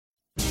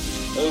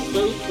a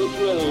fate which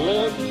will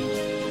live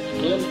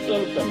in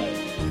infamy.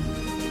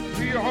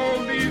 We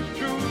hold these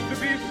truths to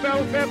be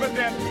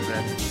self-evident.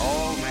 That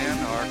all men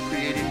are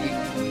created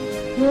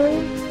equal.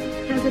 War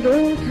has at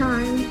all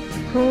times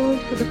called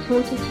for the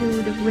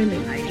fortitude of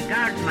women. I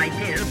regard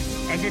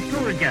myself as a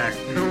soldier,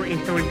 though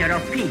a soldier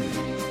of peace.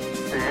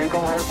 The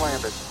Eagle has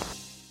landed.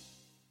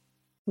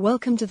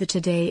 Welcome to the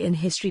Today in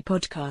History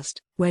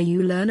podcast, where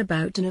you learn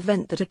about an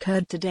event that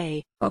occurred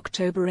today,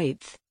 October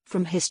 8th,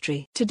 from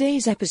history.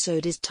 Today's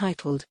episode is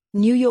titled,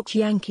 New York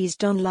Yankees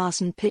Don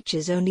Larsen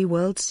Pitches Only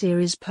World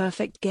Series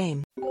Perfect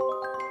Game.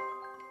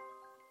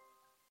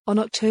 On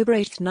October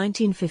 8,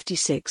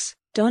 1956,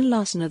 Don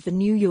Larsen of the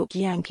New York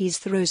Yankees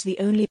throws the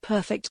only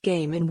perfect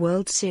game in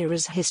World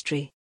Series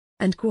history.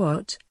 And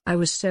quote, I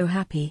was so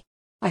happy.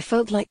 I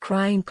felt like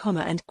crying,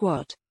 and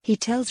quote, he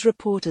tells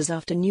reporters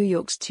after New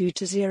York's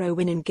 2-0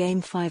 win in Game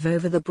 5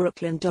 over the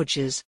Brooklyn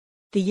Dodgers.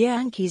 The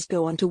Yankees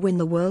go on to win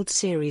the World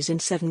Series in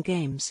 7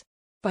 games.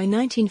 By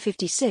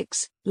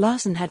 1956,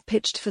 Larsen had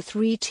pitched for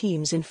 3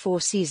 teams in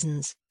 4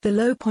 seasons, the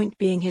low point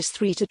being his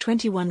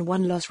 3-21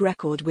 one-loss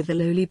record with the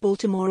lowly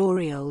Baltimore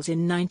Orioles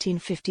in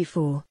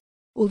 1954.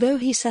 Although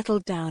he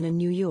settled down in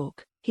New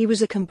York, he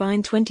was a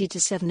combined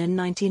 20-7 in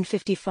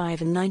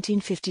 1955 and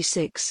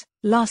 1956.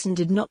 Larsen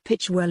did not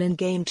pitch well in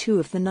Game 2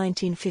 of the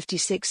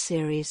 1956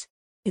 series.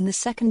 In the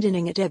second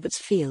inning at Ebbets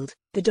Field,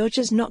 the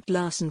Dodgers knocked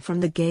Larsen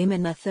from the game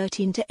in a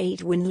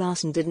 13-8 win.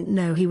 Larsen didn't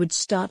know he would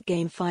start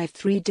Game 5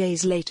 3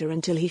 days later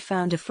until he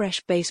found a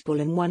fresh baseball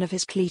in one of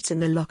his cleats in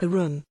the locker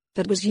room.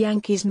 That was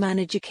Yankees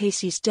manager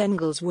Casey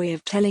Stengel's way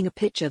of telling a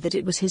pitcher that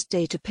it was his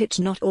day to pitch.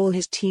 Not all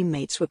his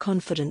teammates were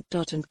confident.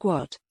 And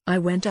quote, I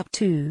went up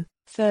to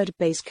third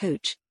base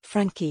coach,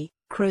 Frankie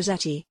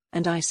Crosetti,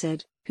 and I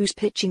said, who's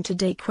pitching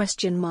today?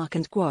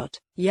 And quote,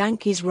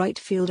 Yankees right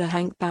fielder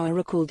Hank Bauer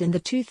recalled in the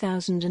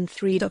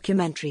 2003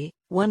 documentary,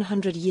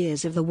 100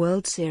 Years of the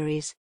World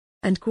Series.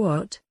 And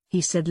quote,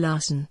 he said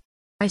Larsen.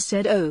 I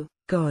said, oh,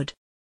 God.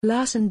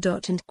 Larsen.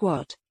 And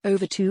quote,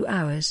 over 2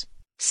 hours,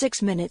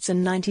 6 minutes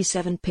and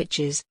 97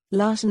 pitches,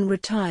 Larsen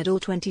retired all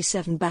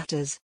 27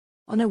 batters.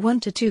 On a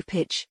 1-2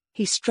 pitch,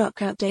 he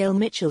struck out Dale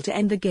Mitchell to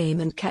end the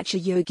game, and catcher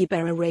Yogi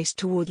Berra raced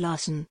toward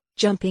Larsen,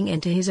 jumping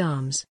into his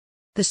arms.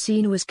 The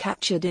scene was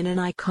captured in an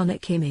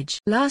iconic image.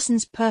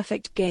 Larsen's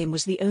perfect game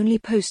was the only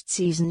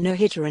postseason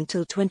no-hitter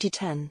until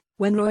 2010,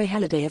 when Roy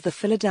Halladay of the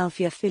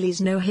Philadelphia Phillies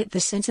no-hit the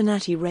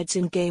Cincinnati Reds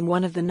in Game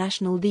 1 of the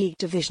National League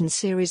Division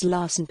Series.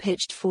 Larsen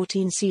pitched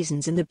 14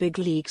 seasons in the big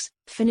leagues,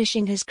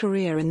 finishing his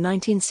career in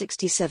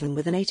 1967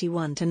 with an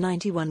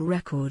 81-91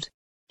 record.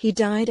 He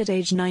died at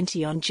age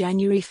 90 on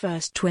January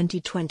 1,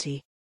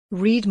 2020.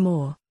 Read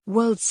more,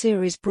 World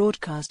Series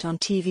broadcast on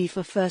TV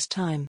for first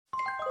time.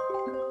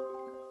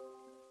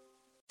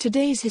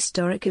 Today's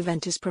historic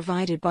event is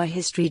provided by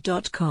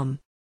History.com.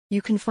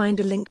 You can find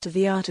a link to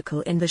the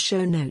article in the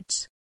show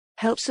notes.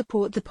 Help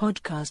support the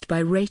podcast by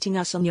rating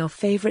us on your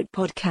favorite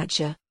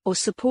podcatcher, or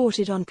support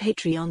it on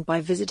Patreon by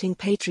visiting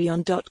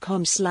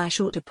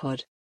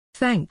patreon.com/autopod.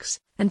 Thanks,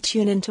 and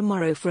tune in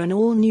tomorrow for an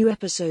all-new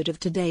episode of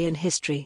Today in History.